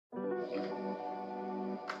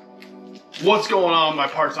What's going on, my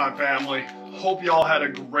part-time family? Hope y'all had a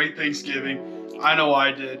great Thanksgiving. I know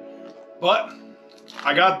I did. But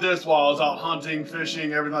I got this while I was out hunting,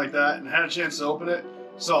 fishing, everything like that, and had a chance to open it.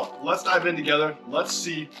 So let's dive in together. Let's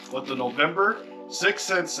see what the November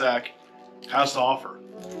 6thSense sack has to offer.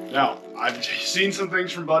 Now, I've seen some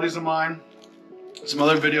things from buddies of mine, some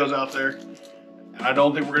other videos out there, and I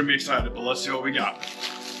don't think we're gonna be excited, but let's see what we got.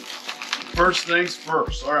 First things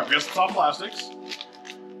first. All right, we got some soft plastics.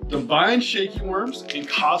 Divine Shaky Worms in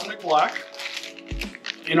Cosmic Black.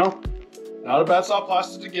 You know, not a bad soft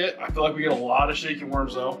plastic to get. I feel like we get a lot of Shaky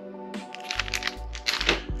Worms though.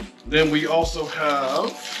 Then we also have,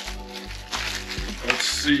 let's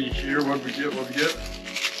see here, what we get.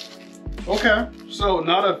 Okay, so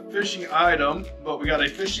not a fishing item, but we got a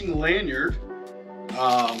fishing lanyard.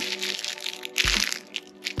 I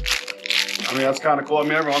mean, that's kind of cool. I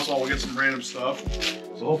mean, every once in a while we'll get some random stuff.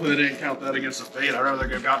 So hopefully they didn't count that against a bait. I'd rather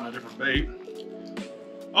have gotten a different bait.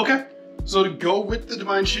 Okay, so to go with the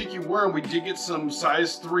Divine Shaky Worm, we did get some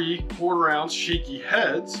size 3 1/4 ounce shaky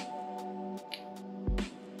heads.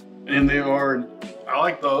 And they are, I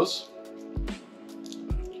like those.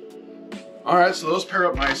 All right, so those pair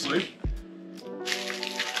up nicely.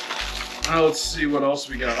 Now let's see what else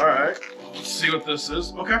we got. All right, let's see what this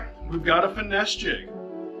is. Okay, we've got a finesse jig.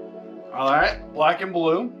 All right, black and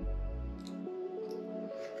blue.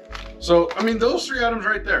 So, I mean, those 3 items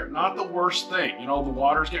right there, not the worst thing. You know, the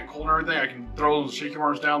water's getting cold and everything. I can throw those shaky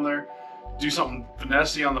worms down there, do something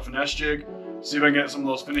finessey on the finesse jig, see if I can get some of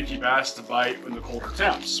those finicky bass to bite in the colder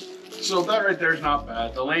temps. So that right there is not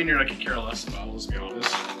bad. The lanyard I could care less about, let's be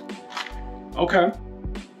honest. Okay.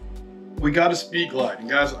 We got a speed glide. And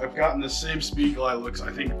guys, I've gotten the same speed glide looks,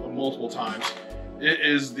 I think, multiple times. It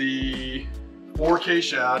is the 4K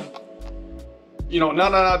shad. You know,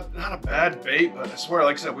 not a bad bait, but I swear,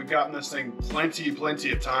 like I said, we've gotten this thing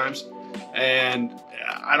plenty of times, and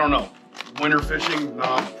I don't know, winter fishing,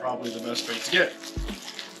 not probably the best bait to get.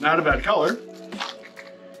 Not a bad color.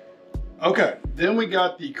 Okay, then we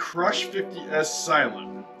got the Crush 50S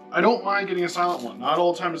Silent. I don't mind getting a silent one. Not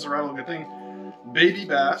all the time is a rattle good thing. Baby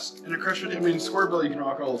bass and a Crush 50, I mean, square bill you can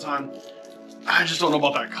rock all the time. I just don't know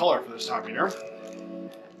about that color for this time of year.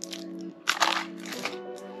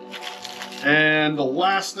 And the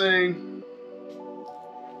last thing,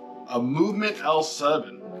 a Movement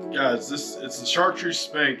L7. Guys, it's the chartreuse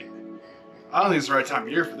spank. I don't think it's the right time of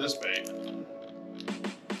year for this bait.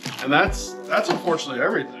 And that's unfortunately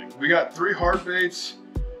everything. We got 3 hard baits.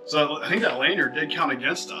 So I think that lanyard did count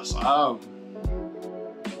against us. I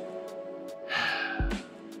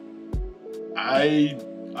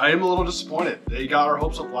am a little disappointed. They got our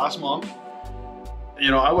hopes up last month. You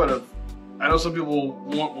know, I know some people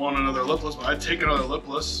want another lipless, but I'd take another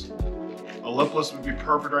lipless. A lipless would be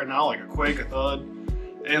perfect right now, like a Quake, a Thud,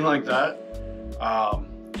 anything like that. God,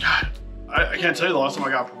 I can't tell you the last time I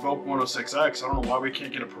got Provoke 106X. I don't know why we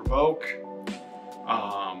can't get a Provoke.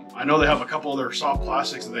 I know they have a couple other soft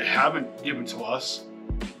plastics that they haven't given to us,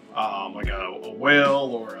 like a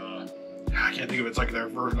whale or I can't think of it. It's like their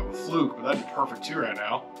version of a fluke, but that'd be perfect too right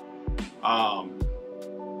now.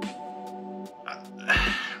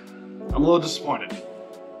 I'm a little disappointed.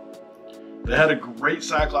 They had a great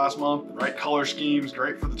sack last month, right color schemes,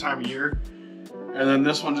 great for the time of year. And then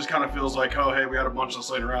this one just kind of feels like, oh, hey, we had a bunch of this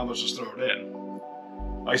laying around, let's just throw it in.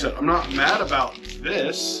 Like I said, I'm not mad about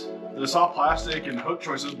this, the soft plastic and hook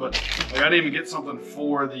choices, but like, I didn't even get something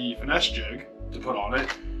for the finesse jig to put on it.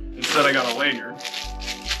 Instead, I got a lanyard.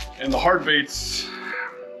 And the hard baits,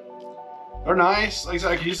 they're nice. Like I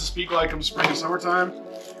said, I can use the speak like them spring and summertime.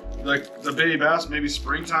 Like the baby bass, maybe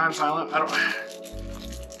springtime, silent. I don't.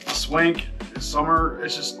 A swank, summer,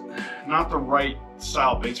 it's just not the right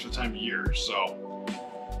style baits for the time of year. So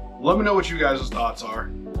let me know what you guys' thoughts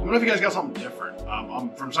are. Let me know if you guys got something different.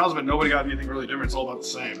 From sounds of it, nobody got anything really different. It's all about the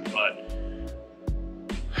same. But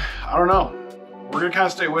I don't know. We're gonna kind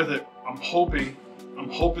of stay with it. I'm hoping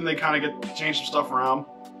they kind of change some stuff around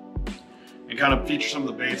and kind of feature some of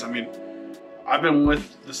the baits. I mean, I've been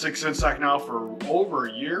with the 6thSense sack now for over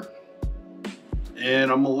a year,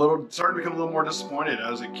 and I'm starting to become a little more disappointed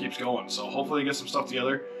as it keeps going. So hopefully get some stuff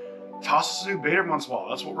together. Toss us a new bait every once in a while.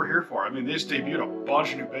 That's what we're here for. I mean, they just debuted a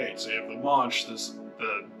bunch of new baits. They have the Munch, the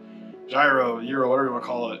Gyro, Euro, whatever you want to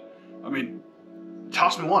call it. I mean,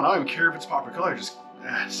 toss me one. I don't even care if it's popular color, just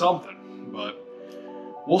something. But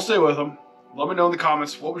we'll stay with them. Let me know in the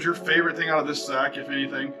comments, what was your favorite thing out of this sack, if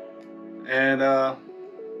anything? And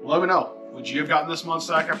let me know. Would you have gotten this month's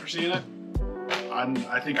sack after seeing it?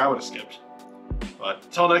 I think I would have skipped. But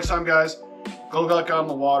until next time, guys, go back out on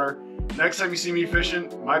the water. Next time you see me fishing,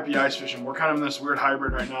 might be ice fishing. We're kind of in this weird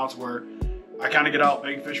hybrid right now to where I kind of get out,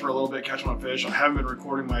 bank fish for a little bit, catch my fish. I haven't been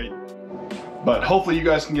recording but hopefully you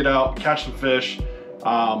guys can get out, catch some fish. Like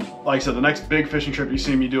I said, the next big fishing trip you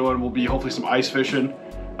see me doing will be hopefully some ice fishing.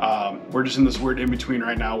 We're just in this weird in-between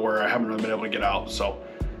right now where I haven't really been able to get out. So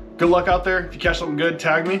good luck out there. If you catch something good,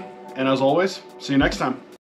 tag me. And as always, see you next time.